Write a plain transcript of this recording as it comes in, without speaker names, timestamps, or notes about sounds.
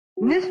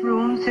In this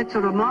room sits a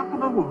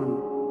remarkable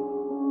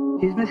woman.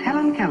 She's Miss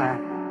Helen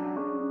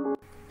Keller.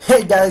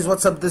 Hey guys,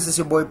 what's up? This is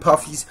your boy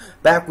Puffies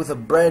back with a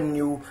brand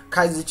new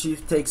Kaizer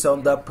Chiefs takes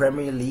on the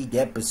Premier League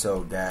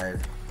episode,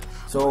 guys.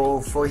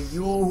 So for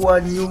you who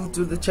are new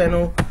to the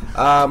channel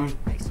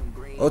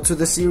or to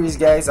the series,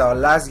 guys, our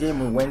last game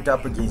we went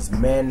up against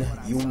Man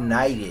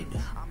United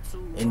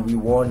and we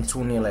won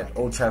 2-0 at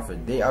Old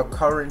Trafford. They are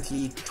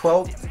currently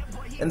 12th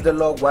in the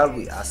log while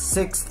we are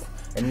 6th,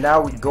 and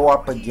now we go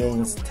up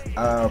against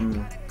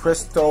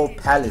Crystal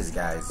Palace,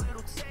 guys.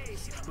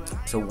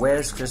 So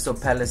where's Crystal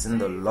Palace in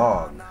the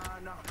log?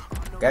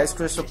 Guys,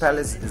 Crystal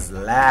Palace is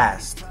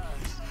last.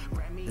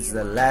 It's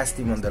the last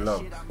team on the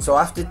log. So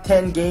after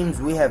 10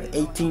 games we have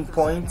 18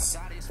 points.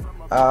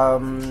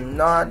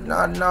 Not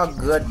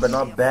good, but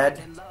not bad.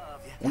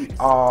 We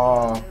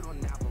are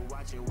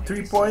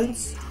 3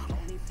 points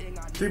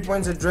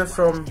adrift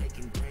from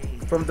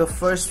the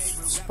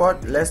first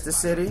spot, Leicester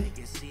City.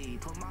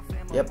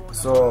 Yep,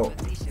 so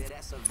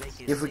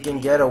if we can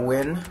get a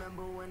win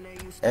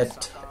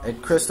at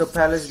Crystal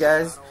Palace,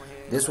 guys,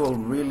 this will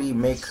really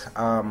make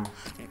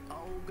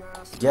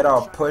get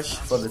our push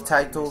for the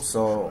title.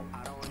 So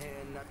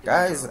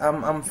guys,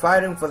 I'm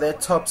fighting for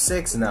that top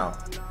 6 now.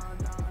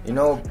 You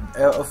know,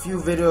 a few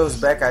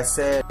videos back I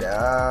said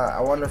I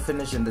want to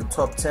finish in the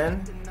top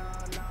 10.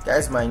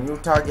 Guys, my new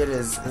target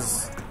is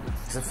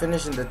to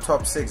finish in the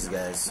top 6,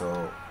 guys.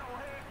 So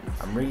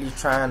I'm really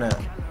trying to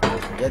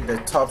get the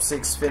top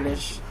 6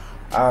 finish.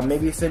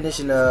 Maybe finish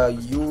in a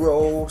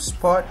Euro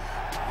spot.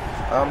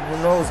 Who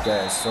knows,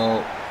 guys?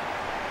 So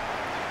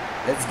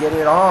let's get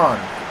it on.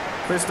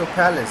 Crystal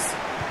Palace,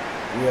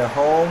 we are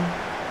home.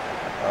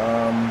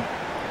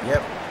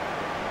 Yep.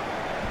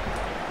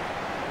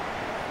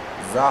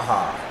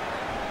 Zaha.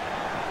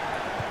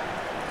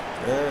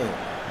 Okay.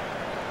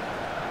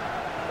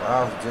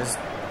 Wow, just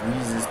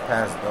breezes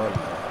past Dolly.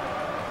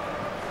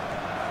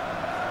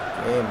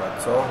 Okay,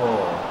 Matoho.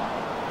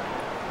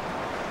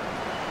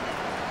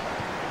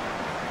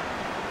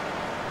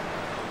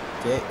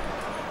 Okay.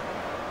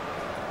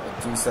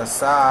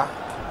 Sasa,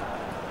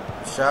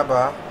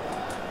 Shaba,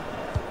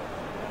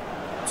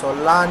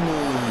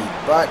 Tolani,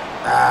 but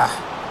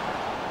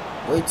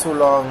way too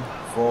long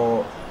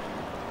for.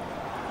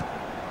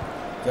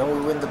 Can we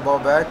win the ball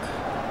back?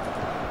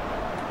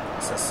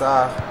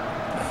 Sasa.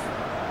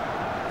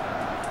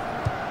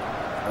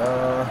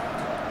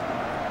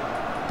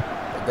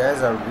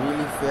 Guys, I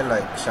really feel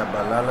like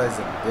Shabalala is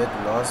a bit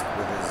lost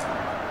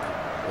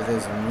with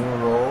his new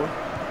role.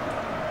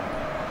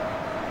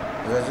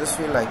 I just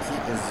feel like he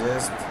is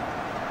just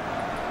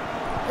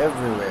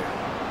everywhere.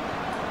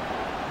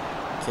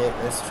 Okay,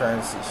 let's try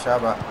and see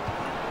Shaba.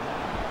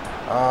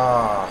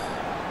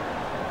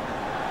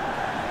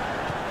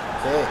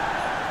 Okay,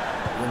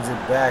 wins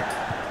it back.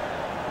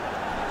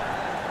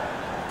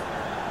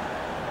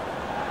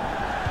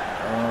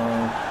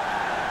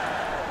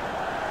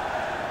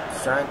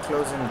 Let's try and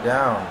close him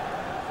down.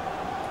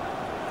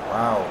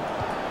 Wow.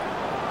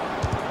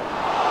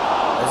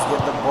 Let's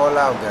get the ball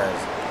out,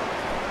 guys.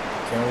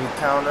 Can we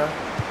counter?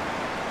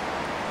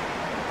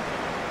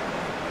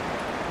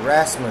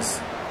 Rasmus.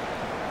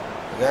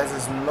 Guys,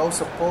 there's no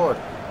support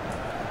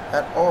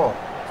at all.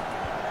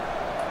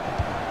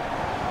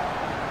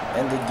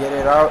 And they get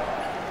it out.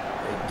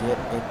 They get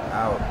it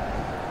out.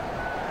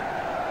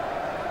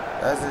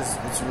 Guys,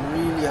 it's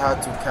really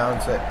hard to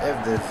counter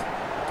if there's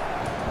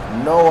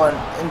no one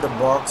in the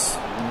box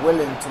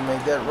willing to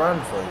make that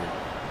run for you.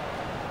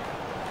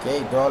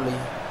 Okay, Dolly.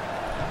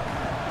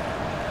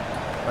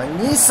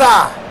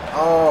 Manisa!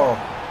 Oh,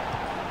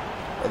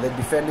 the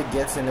defender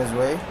gets in his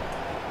way.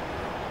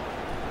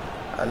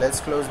 Let's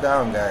close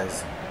down,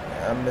 guys.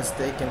 A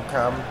mistake can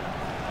come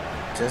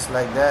just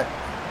like that.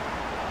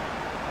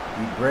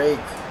 We break.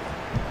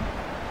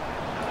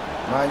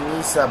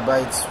 Manisa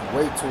bites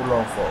way too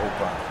long for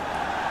Opa.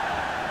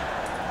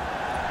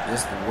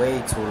 Just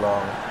way too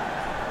long.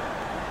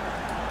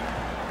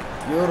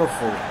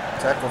 Beautiful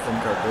tackle from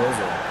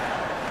Cardozo.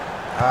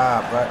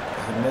 But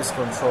he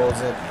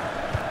miscontrols it.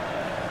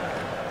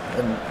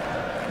 And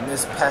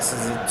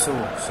mispasses it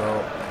too. So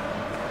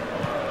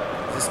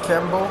this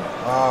Campbell,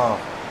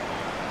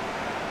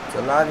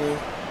 Talani.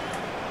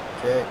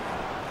 Okay,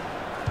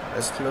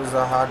 let's close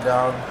the hard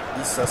down.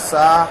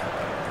 Isasa.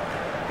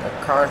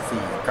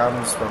 McCarthy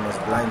comes from his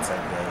blind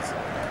side, guys.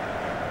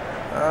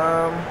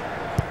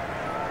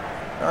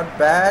 Not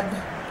bad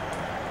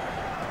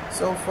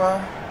so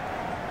far,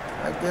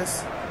 I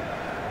guess,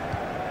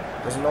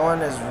 because no one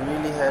has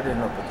really had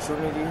an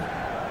opportunity.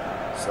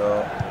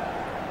 So.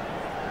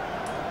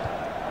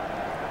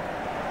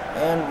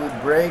 And we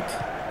break.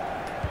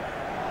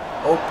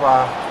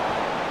 Opa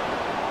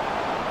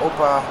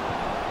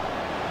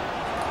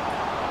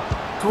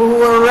to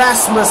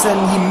Erasmus, and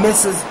he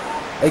misses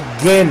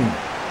again.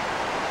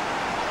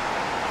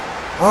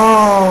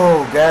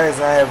 Oh, guys,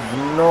 I have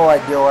no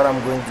idea what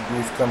I'm going to do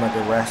if come at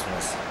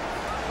Erasmus.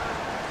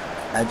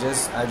 I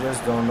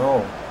just don't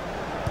know.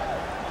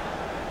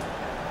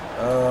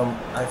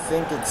 I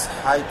think it's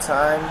high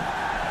time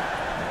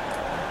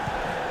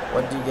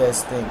What do you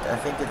guys think? I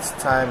think it's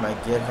time I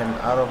get him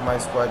out of my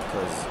squad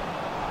because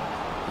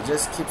he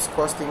just keeps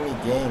costing me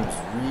games,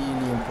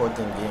 really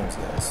important games,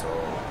 guys. So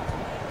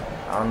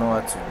I don't know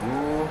what to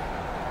do.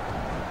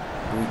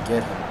 Do we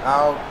get him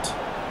out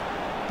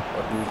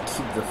or do we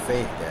keep the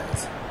faith,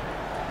 guys?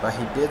 But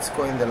he did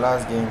score in the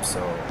last game,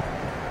 so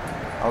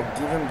I'll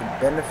give him the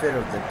benefit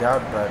of the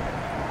doubt, but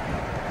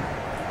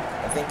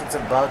I think it's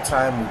about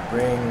time we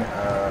bring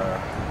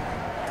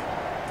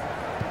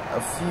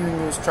a few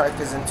new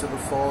strikers into the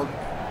fold.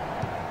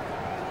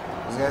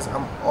 Because guys,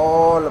 I'm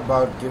all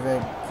about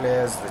giving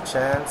players the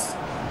chance,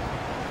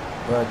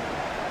 but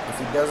if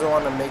he doesn't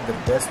want to make the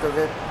best of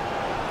it,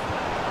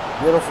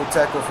 beautiful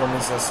tackle from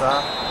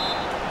Isasa.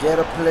 Get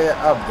a player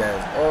up,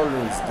 guys.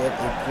 Always get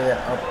a player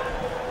up.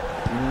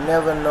 You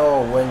never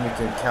know when you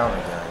can counter,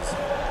 guys.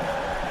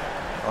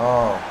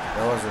 Oh,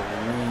 that was a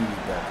really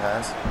bad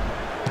pass.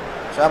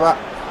 Shaba.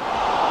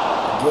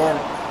 Again.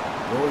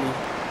 Goalie.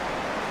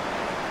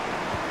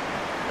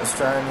 Let's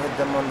try and hit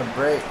them on the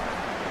break.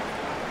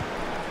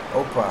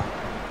 Opa.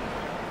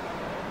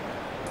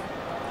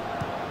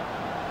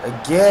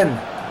 Again.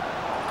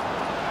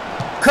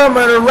 Come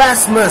on,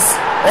 Erasmus.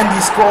 And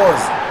he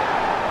scores.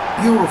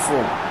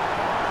 Beautiful.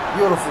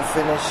 Beautiful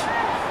finish.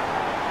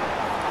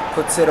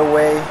 Puts it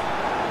away.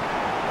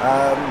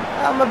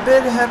 I'm a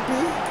bit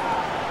happy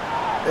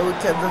that we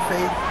kept the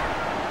faith.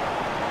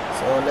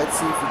 So let's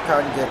see if we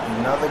can't get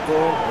another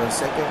goal or a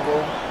second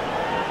goal.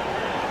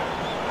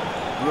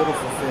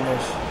 Beautiful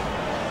finish.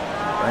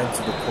 Right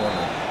to the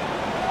corner.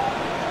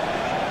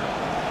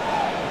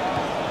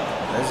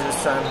 Let's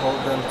just try and hold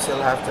them till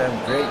halftime.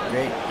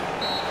 Great.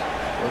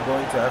 We're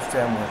going to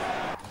halftime with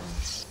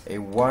a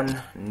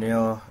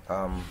 1-0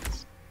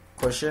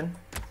 cushion.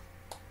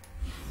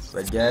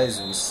 But guys,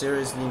 we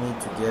seriously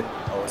need to get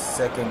our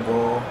second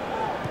goal,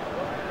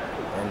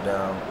 and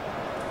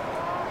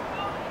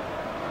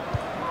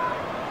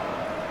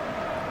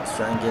let's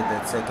try and get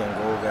that second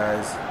goal,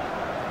 guys,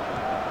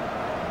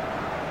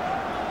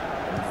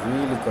 and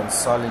really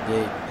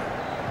consolidate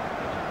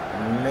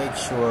and make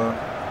sure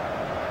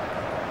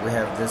we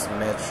have this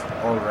match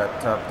all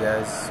wrapped up,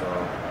 guys. So,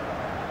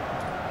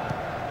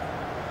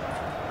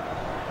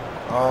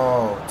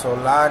 oh,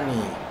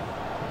 Tolani.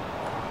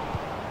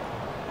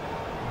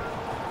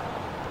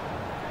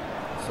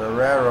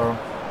 Ferrero.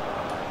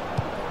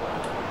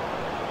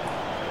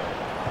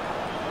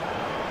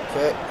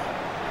 Okay,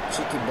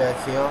 cheeky back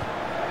heel.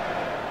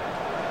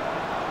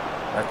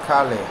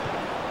 Akale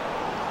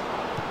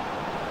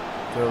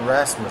to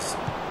Erasmus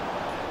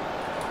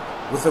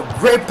with a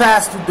great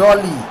pass to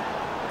Dolly.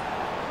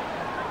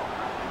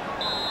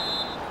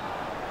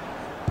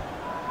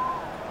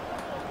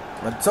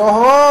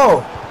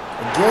 Matoho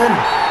again.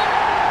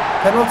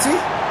 Penalty?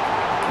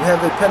 We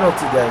have a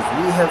penalty, guys.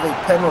 We have a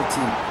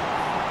penalty.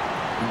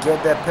 We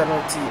get that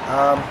penalty.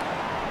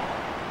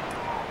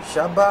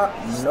 Shaba,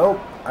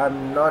 nope.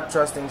 I'm not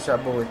trusting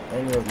Shaba with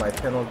any of my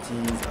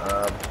penalties.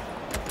 I'm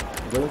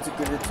going to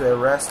give it to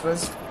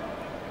Erasmus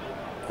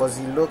because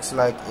he looks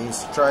like a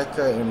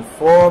striker in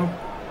form.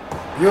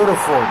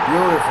 Beautiful. He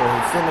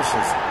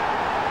finishes.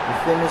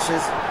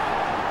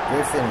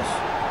 Great finish.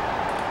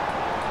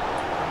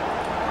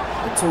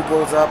 The 2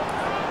 goals up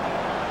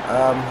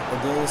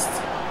against.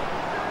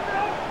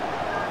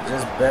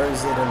 Just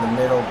buries it in the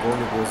middle.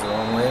 Goalie goes the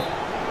wrong way.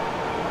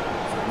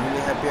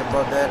 Really happy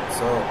about that.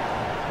 So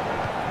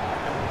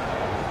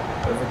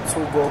we have a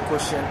 2-goal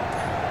cushion.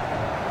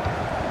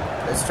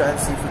 Let's try and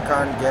see if we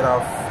can't get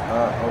our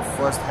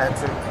first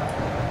hat-trick.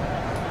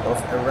 Or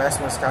if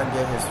Erasmus can't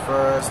get his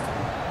first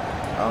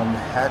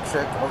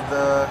hat-trick of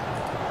the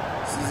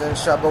season.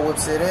 Shaba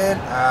whips it in.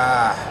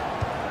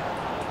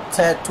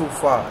 Tad too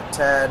far.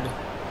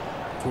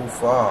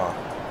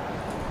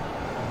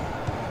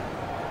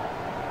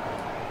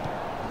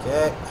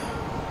 Okay.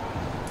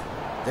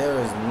 There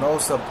is no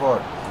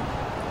support.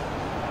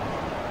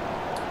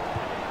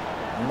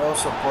 No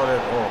support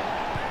at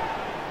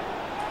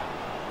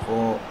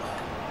all.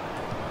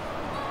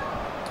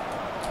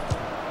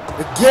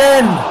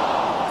 Again!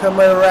 Come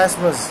on,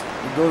 Erasmus.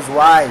 It goes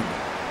wide.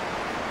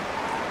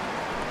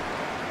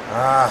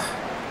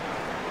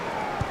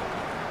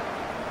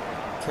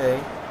 Okay.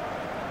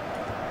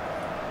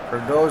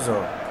 Cardozo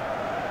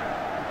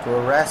to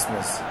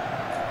Erasmus.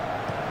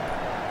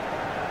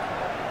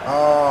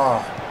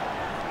 Oh.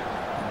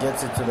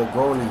 Gets it to the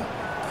goalie.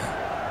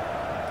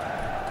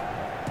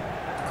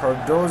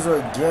 Cardozo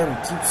again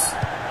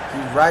he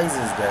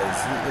rises, guys.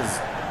 He is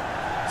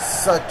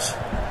such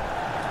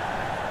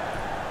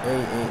a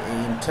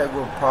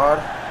integral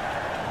part.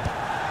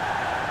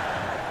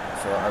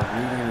 So I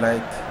really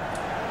like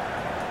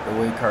the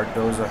way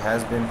Cardozo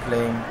has been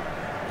playing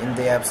in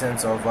the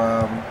absence of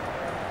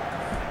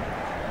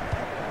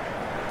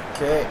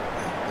okay,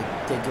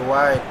 take it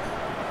wide.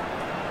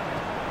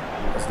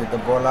 Let's get the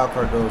ball out,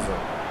 Cardozo.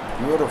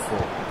 Beautiful.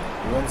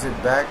 He wins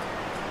it back.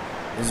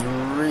 He's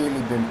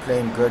really been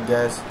playing good,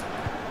 guys.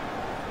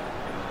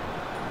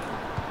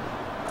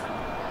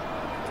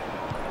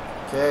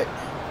 Okay.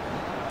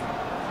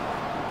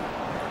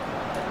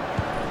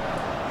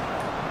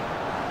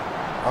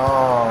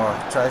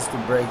 Oh, tries to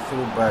break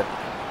through, but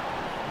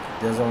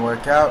doesn't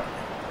work out.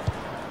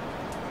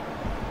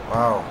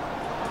 Wow.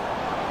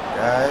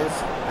 Guys,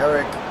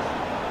 Eric.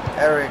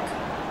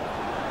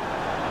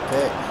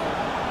 Okay.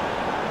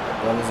 The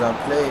ball is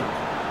outplayed.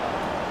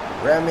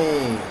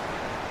 Remy.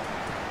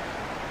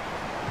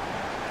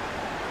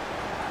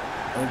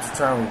 I need to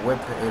try and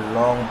whip a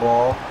long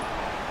ball.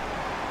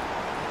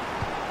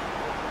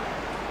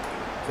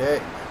 Okay.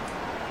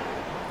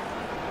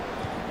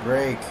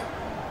 Break.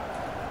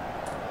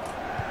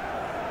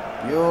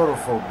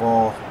 Beautiful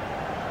ball.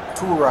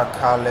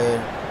 Turakale.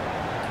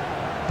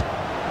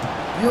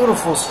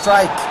 Beautiful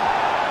strike.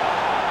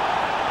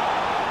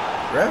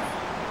 Ref?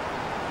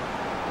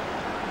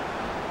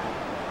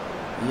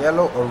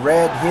 Yellow or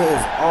red here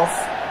is off.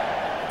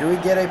 Do we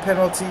get a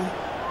penalty?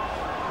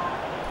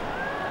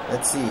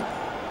 Let's see.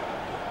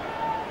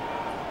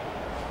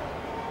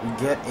 We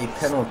get a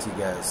penalty,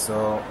 guys.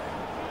 So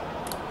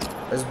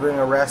let's bring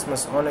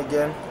Erasmus on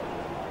again.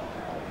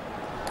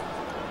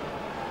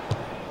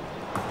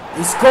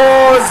 He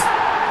scores!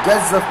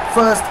 Gets the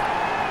first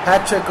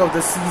hat trick of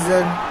the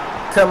season.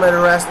 Come at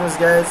Erasmus,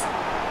 guys.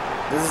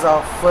 This is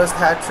our first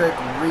hat trick.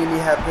 Really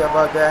happy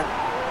about that.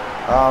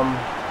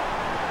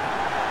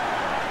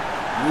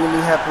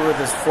 Really happy with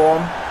his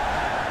form.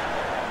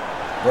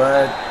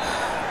 But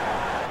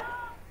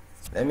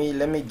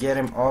let me get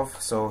him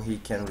off so he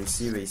can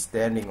receive a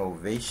standing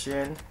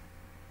ovation.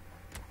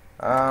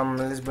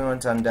 Let's bring on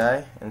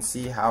Tandai and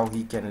see how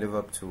he can live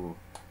up to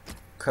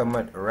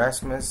Kermit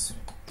Erasmus.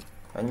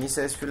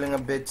 Anissa is feeling a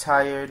bit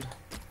tired.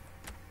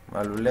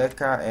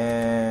 Maluleka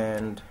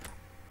and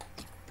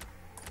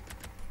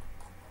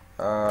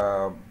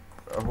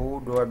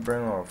who do I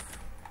bring off?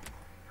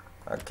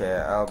 Okay,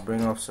 I'll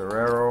bring off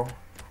Serrero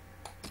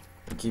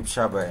and keep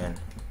Shaba in.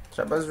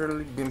 Shaba's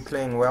really been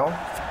playing well.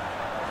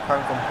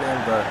 Can't complain,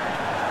 but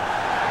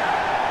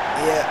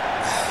yeah,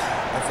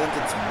 I think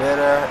it's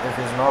better if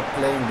he's not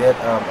playing that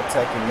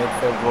attacking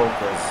midfield role,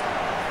 because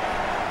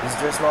he's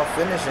just not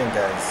finishing,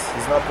 guys.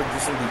 He's not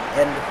producing the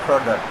end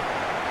product.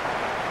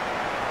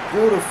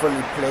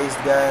 Beautifully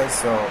placed, guys.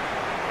 So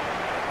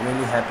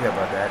really happy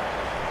about that.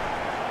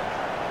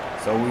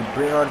 So we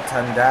bring on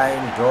Tandai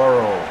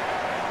Doro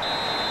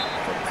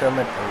for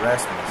Kermit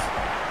Erasmus.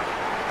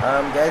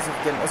 Guys, if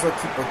you can also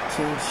keep a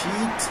clean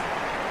sheet,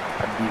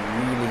 I'd be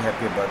really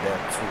happy about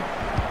that too.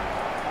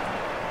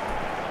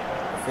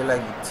 I feel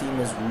like the team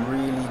is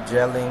really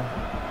gelling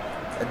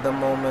at the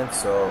moment,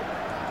 so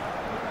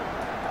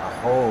I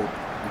hope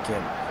we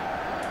can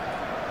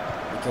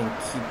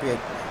keep it.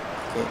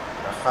 Okay,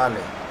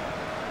 Rahale,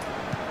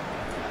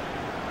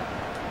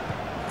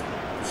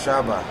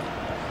 Shaba.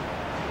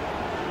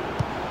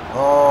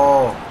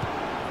 Oh,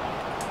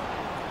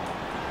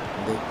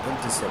 they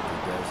intercepted,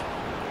 guys.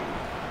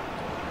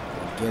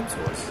 They get to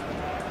us.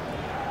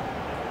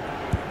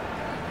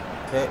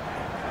 Okay.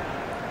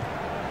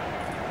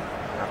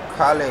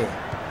 Akale.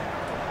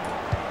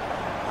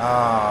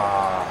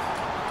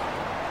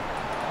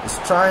 He's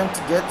trying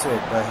to get to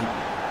it, but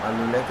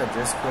Maluleka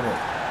just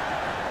couldn't.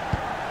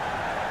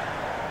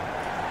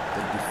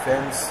 The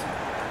defense.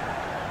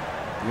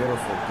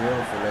 Beautiful,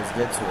 beautiful. Let's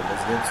get to it.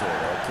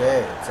 Okay,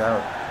 it's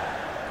out.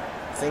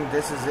 I think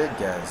this is it,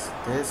 guys.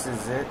 This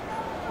is it.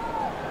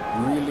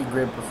 Really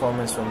great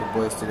performance from the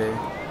boys today.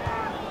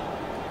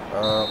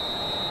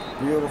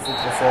 Beautiful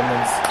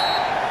performance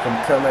from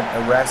Kermit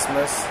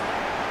Erasmus.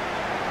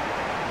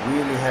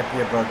 Really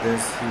happy about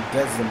this. He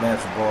gets the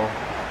match ball.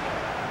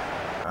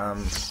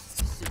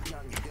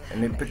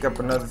 And we pick up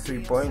another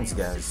 3 points,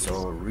 guys.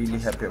 So really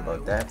happy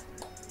about that.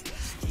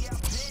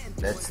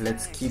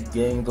 Let's keep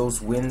getting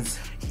those wins,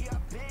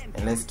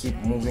 and let's keep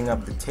moving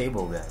up the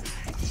table, guys.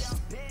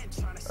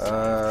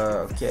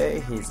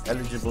 Okay, he's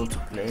eligible to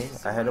play.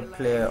 I had a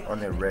player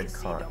on a red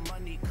card,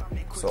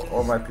 so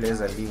all my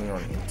players are leaving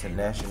on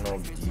international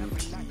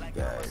duty,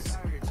 guys.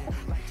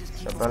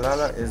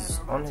 Shabalala is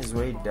on his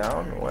way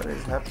down. What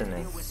is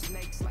happening?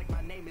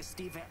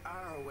 He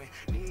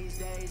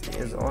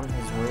is on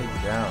his way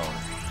down,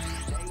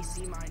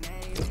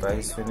 but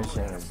his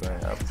finishing is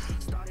going up.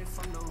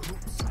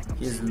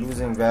 He's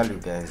losing value,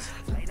 guys.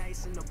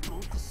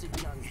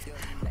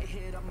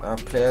 Our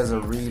players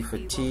are really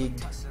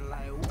fatigued,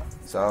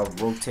 so I'll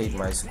rotate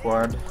my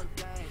squad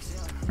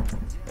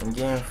and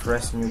gain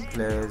fresh new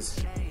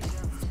players.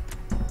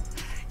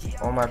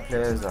 All my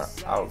players are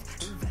out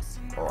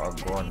or are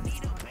gone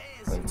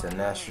for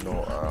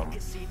international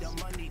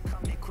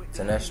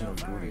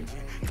duty.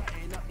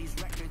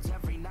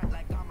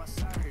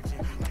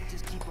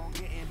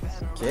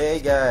 Okay,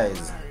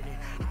 guys,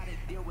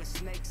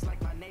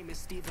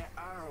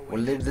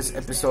 we'll leave this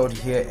episode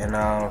here, and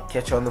I'll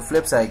catch you on the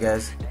flip side,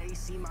 guys.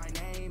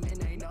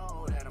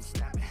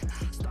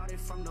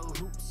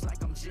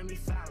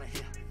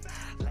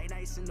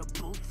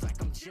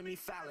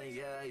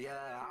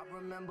 Yeah, I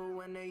remember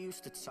when they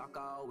used to talk,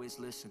 I always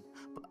listen,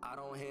 but I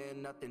don't hear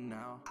nothing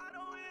now.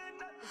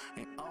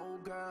 And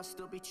old girls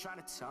still be trying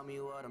to tell me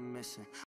what I'm missing.